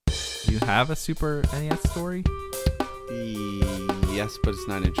Do you have a Super NES story? Yes, but it's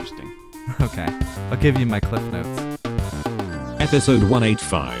not interesting. Okay. I'll give you my cliff notes. Episode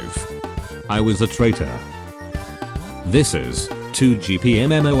 185. I was a traitor. This is 2GP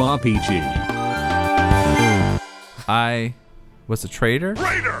MMORPG. I was a trader,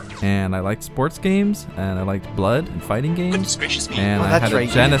 and I liked sports games, and I liked blood and fighting games. Goodness gracious me. And Oh, I that's had right, a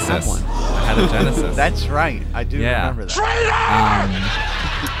you didn't have Genesis. one. I had a Genesis. That's right. I do remember that.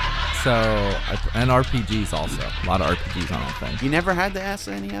 And RPGs also. A lot of RPGs on that thing. You never had the And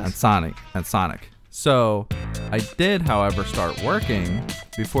SNES? Sonic. So I did, however, start working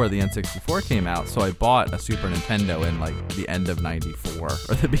before the N64 came out. So I bought a Super Nintendo in like the end of '94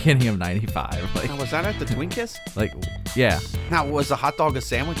 or the beginning of '95. Now, was that at the Twinkies? Yeah. Now, was the hot dog a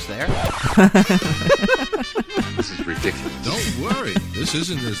sandwich there? This is ridiculous. Don't worry, this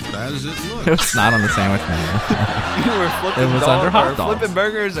isn't as bad as it It looks. was not on the sandwich menu. You were flipping It was under hot dogs. flipping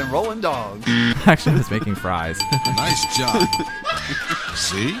burgers and rolling dogs. Actually, I was making fries. Nice job.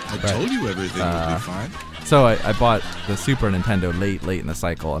 See, I told you everything would be fine. So I bought the Super Nintendo late in the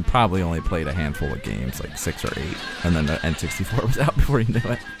cycle and probably only played a handful of games, like 6 or 8. And then the N64 was out before you knew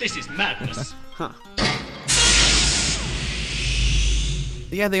it. This is madness.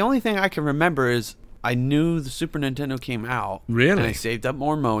 Yeah, the only thing I can remember is I knew the Super Nintendo came out. Really? And I saved up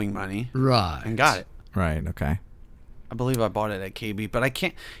more mowing money Right. and got it. Right, okay. I believe I bought it at KB, but I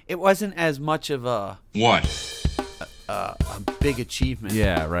can't. It wasn't as much of a big achievement.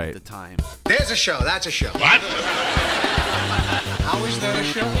 Yeah, At right. the time. There's a show. That's a show. What? How is that a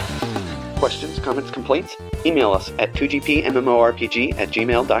show? Questions, comments, complaints? Email us at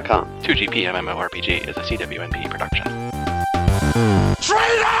 2gpmmorpg@gmail.com. 2GP MMORPG is a CWNP production.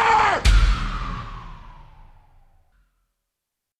 Traitor!